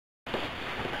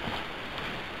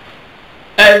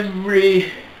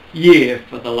Every year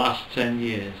for the last 10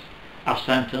 years, I've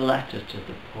sent a letter to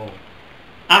the Pope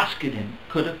asking him,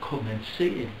 could I come and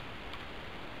see him?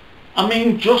 I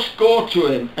mean, just go to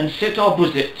him and sit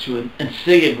opposite to him and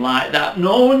see him like that.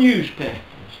 No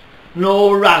newspapers,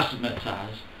 no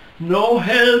razzmatazz, no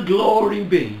hail glory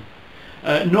be,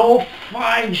 no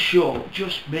fine show,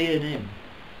 just me and him.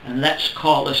 And let's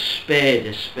call a spade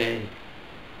a spade.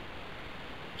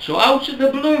 So out of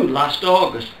the blue, last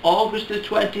August the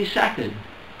 22nd,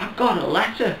 I got a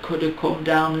letter, could have come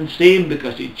down and see him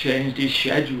because he'd changed his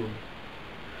schedule.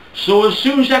 So as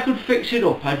soon as I could fix it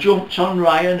up, I jumped on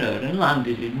Ryanair and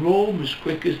landed in Rome as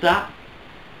quick as that.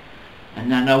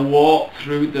 And then I walked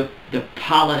through the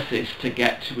palaces to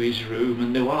get to his room,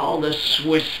 and there were all the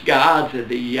Swiss guards in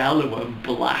the yellow and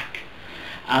black.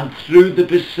 And through the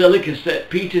Basilica, St.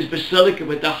 Peter's Basilica,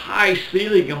 with the high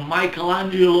ceiling and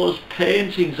Michelangelo's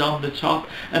paintings on the top,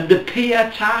 and the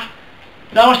Pietà.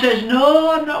 Now I says,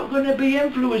 no, I'm not going to be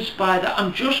influenced by that.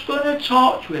 I'm just going to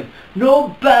talk to him.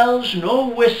 No bells, no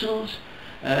whistles,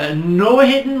 no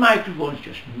hidden microphones,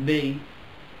 just me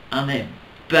and him,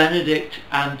 Benedict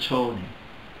and Tony.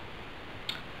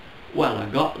 Well, I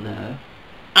got there,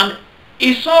 and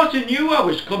he sort of knew I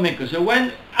was coming, because I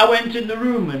went in the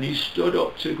room and he stood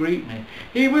up to greet me.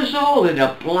 He was all in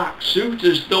a black suit,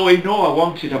 as though he knew I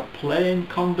wanted a plain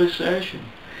conversation.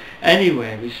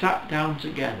 Anyway, we sat down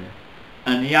together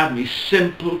and he had me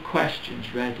simple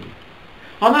questions ready.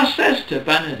 And I says to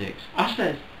Benedict, I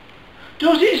says,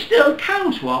 does it still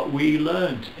count what we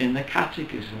learnt in the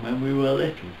catechism when we were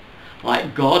little?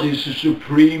 Like God is the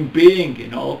supreme being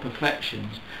in all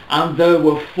perfections, and there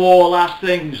were four last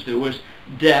things. There was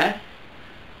death,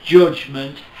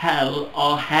 judgment, hell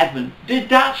or heaven. Did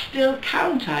that still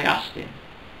count, I asked him.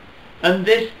 And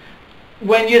this,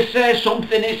 when you say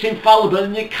something it's infallible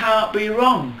and you can't be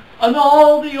wrong, and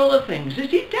all the other things,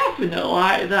 is it definite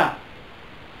like that?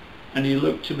 And he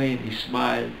looked at me and he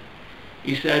smiled.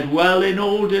 He said, well, in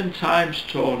olden times,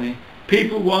 Tony,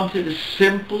 people wanted a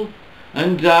simple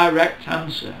and direct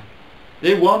answer.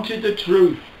 They wanted the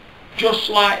truth, just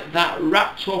like that,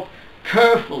 wrapped up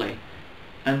carefully,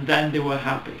 and then they were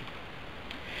happy.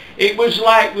 It was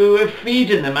like we were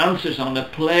feeding them answers on a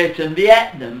plate, and they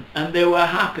ate them and they were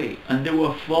happy and they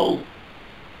were full.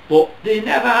 But they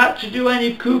never had to do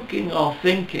any cooking or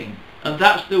thinking, and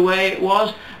that's the way it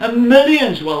was. And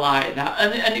millions were like that,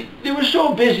 and they were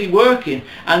so busy working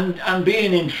and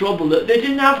being in trouble that they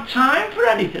didn't have time for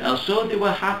anything else, so they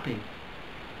were happy.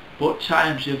 But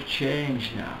times have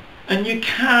changed now, and you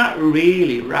can't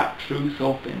really wrap truth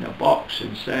up in a box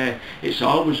and say it's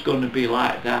always going to be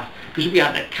like that, because we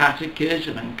had a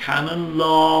catechism and canon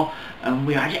law, and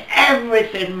we had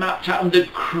everything mapped out, and the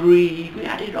creed, we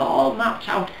had it all mapped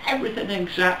out, everything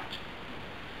exact.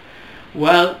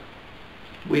 Well,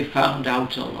 we found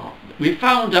out a lot. We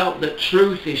found out that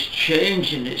truth is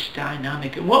changing its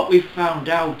dynamic, and what we found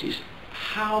out is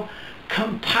how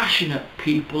compassionate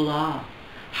people are,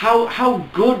 how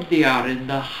good they are in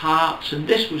their hearts. And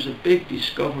this was a big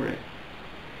discovery,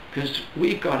 because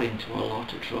we got into a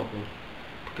lot of trouble,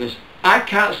 because I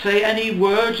can't say any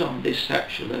words on this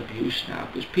sexual abuse now,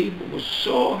 because people were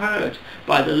so hurt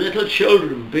by the little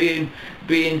children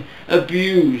being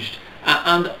abused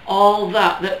and all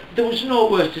that there was no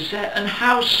words to say, and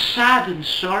how sad and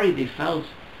sorry they felt.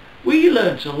 We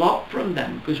learnt a lot from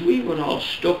them, because we were all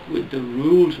stuck with the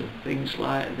rules and things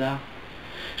like that.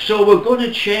 So we're going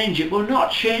to change it. We're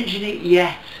not changing it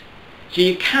yet. So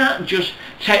you can't just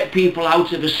take people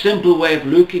out of a simple way of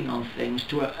looking on things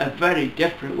to a very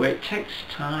different way. It takes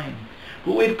time.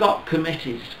 But we've got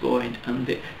committees going,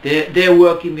 and they're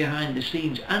working behind the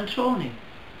scenes. And Tony,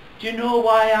 do you know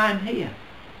why I'm here?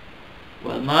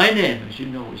 Well, my name, as you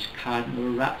know, is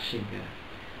Cardinal Ratzinger,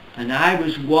 and I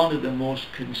was one of the most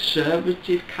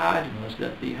conservative cardinals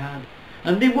that they had.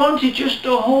 And they wanted just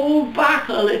to hold back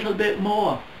a little bit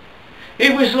more.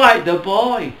 It was like the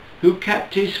boy who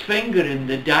kept his finger in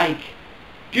the dike.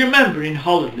 Do you remember in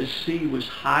Holland the sea was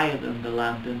higher than the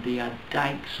land, and they had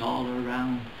dikes all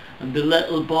around, and the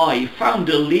little boy found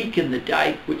a leak in the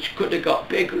dike which could have got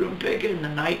bigger and bigger in the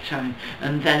night time,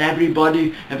 and then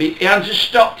everybody, if he hadn't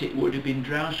stopped it, would have been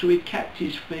drowned. So he kept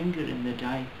his finger in the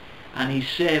dike and he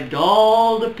saved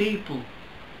all the people.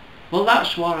 Well,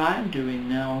 that's what I'm doing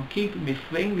now. I'm keeping my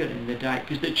finger in the dike,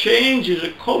 because the changes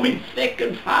are coming thick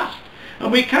and fast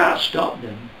and we can't stop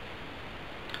them.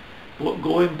 But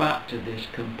going back to this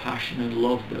compassion and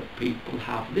love that people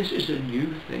have, this is a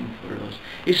new thing for us.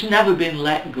 It's never been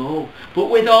let go. But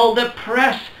with all the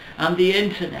press and the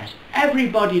internet.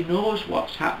 Everybody knows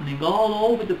what's happening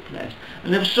all over the place.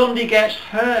 And if somebody gets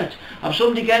hurt, if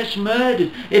somebody gets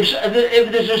murdered,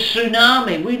 if there's a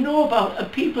tsunami, we know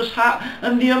about people's heart,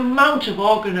 and the amount of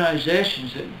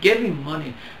organisations that are giving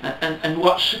money and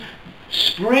what's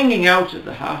springing out of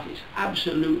the heart is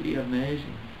absolutely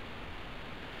amazing.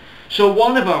 So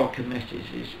one of our committees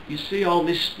is, you see all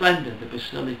this splendour, the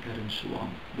Basilica and so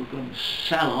on, we're going to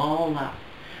sell all that.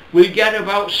 We'll get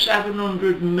about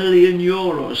 700 million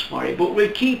euros for it, but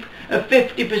we'll keep a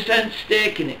 50%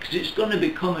 stake in it because it's going to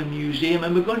become a museum,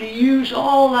 and we're going to use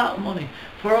all that money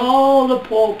for all the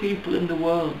poor people in the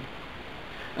world.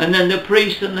 And then the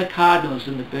priests and the cardinals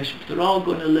and the bishops, they're all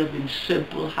going to live in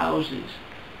simple houses.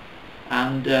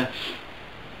 And the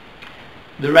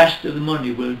rest of the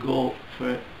money will go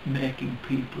for making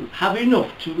people have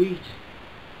enough to eat.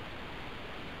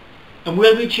 And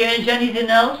will we change anything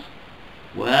else?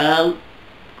 Well,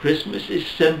 Christmas is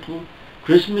simple.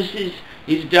 Christmas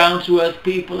is down to earth.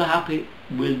 People are happy.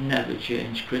 We'll never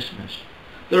change Christmas.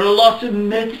 There are a lot of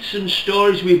myths and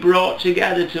stories we brought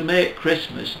together to make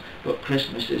Christmas, but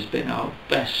Christmas has been our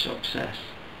best success.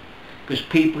 Because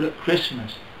people at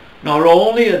Christmas, not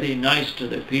only are they nice to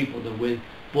the people they're with,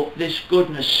 but this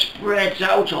goodness spreads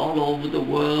out all over the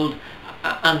world,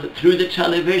 and through the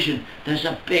television there's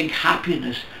a big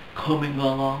happiness coming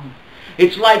along.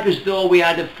 It's like as though we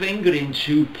had a finger in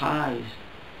two pies.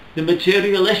 The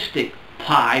materialistic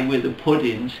pie with the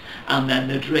puddings and then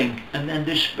the drink, and then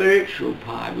the spiritual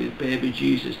pie with baby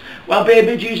Jesus. Well,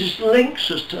 baby Jesus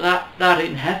links us to that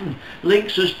in heaven,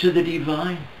 links us to the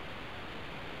divine.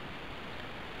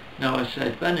 Now I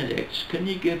said, Benedict, can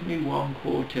you give me one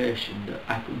quotation that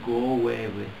I could go away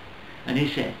with? And he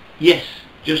said, yes,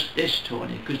 just this,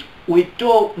 Tony, because we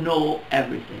don't know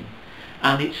everything.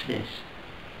 And it's this.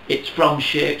 It's from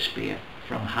Shakespeare,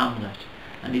 from Hamlet.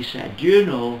 And he said, do you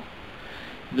know,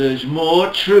 there's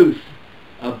more truth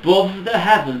above the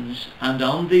heavens and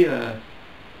on the earth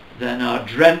than are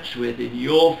dreamt with in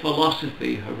your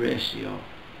philosophy, Horatio.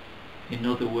 In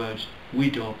other words,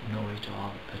 we don't know it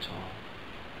all at all.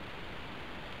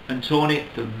 And Tony,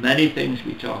 there are many things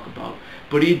we talk about,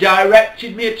 but he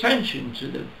directed me attention to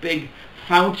the big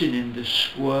fountain in the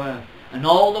square, and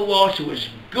all the water was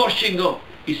gushing up.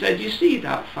 He said, you see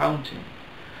that fountain?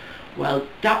 Well,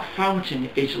 that fountain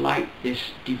is like this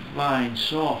divine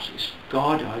source. It's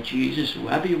God or Jesus,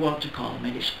 whoever you want to call him,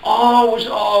 and it's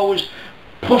always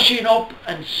pushing up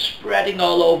and spreading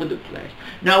all over the place.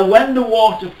 Now when the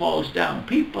water falls down,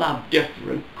 people have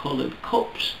different coloured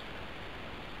cups.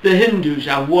 The Hindus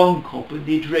have one cup and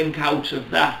they drink out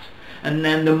of that, and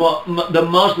then the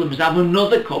Muslims have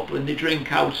another cup and they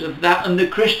drink out of that, and the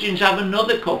Christians have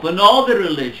another cup, and all the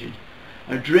religions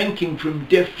are drinking from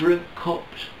different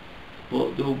cups.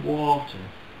 But the water,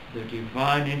 the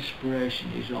divine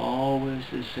inspiration, is always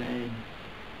the same.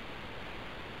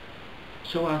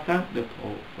 So I thank the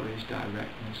Pope for his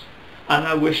directness, and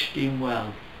I wished him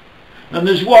well. And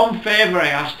there's one favour I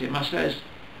asked him. I says,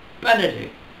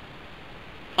 Benedict,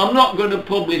 I'm not going to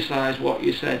publicise what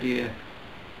you said here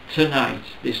tonight,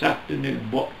 this afternoon,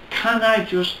 but can I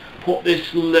just put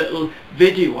this little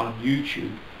video on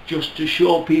YouTube just to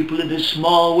show people in a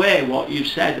small way what you've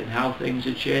said and how things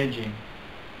are changing?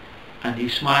 And he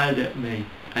smiled at me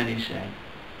and he said,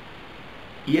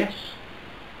 yes,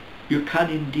 you can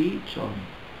indeed, Tony.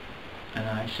 And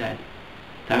I said,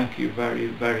 thank you very,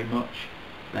 very much,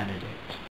 Benedict.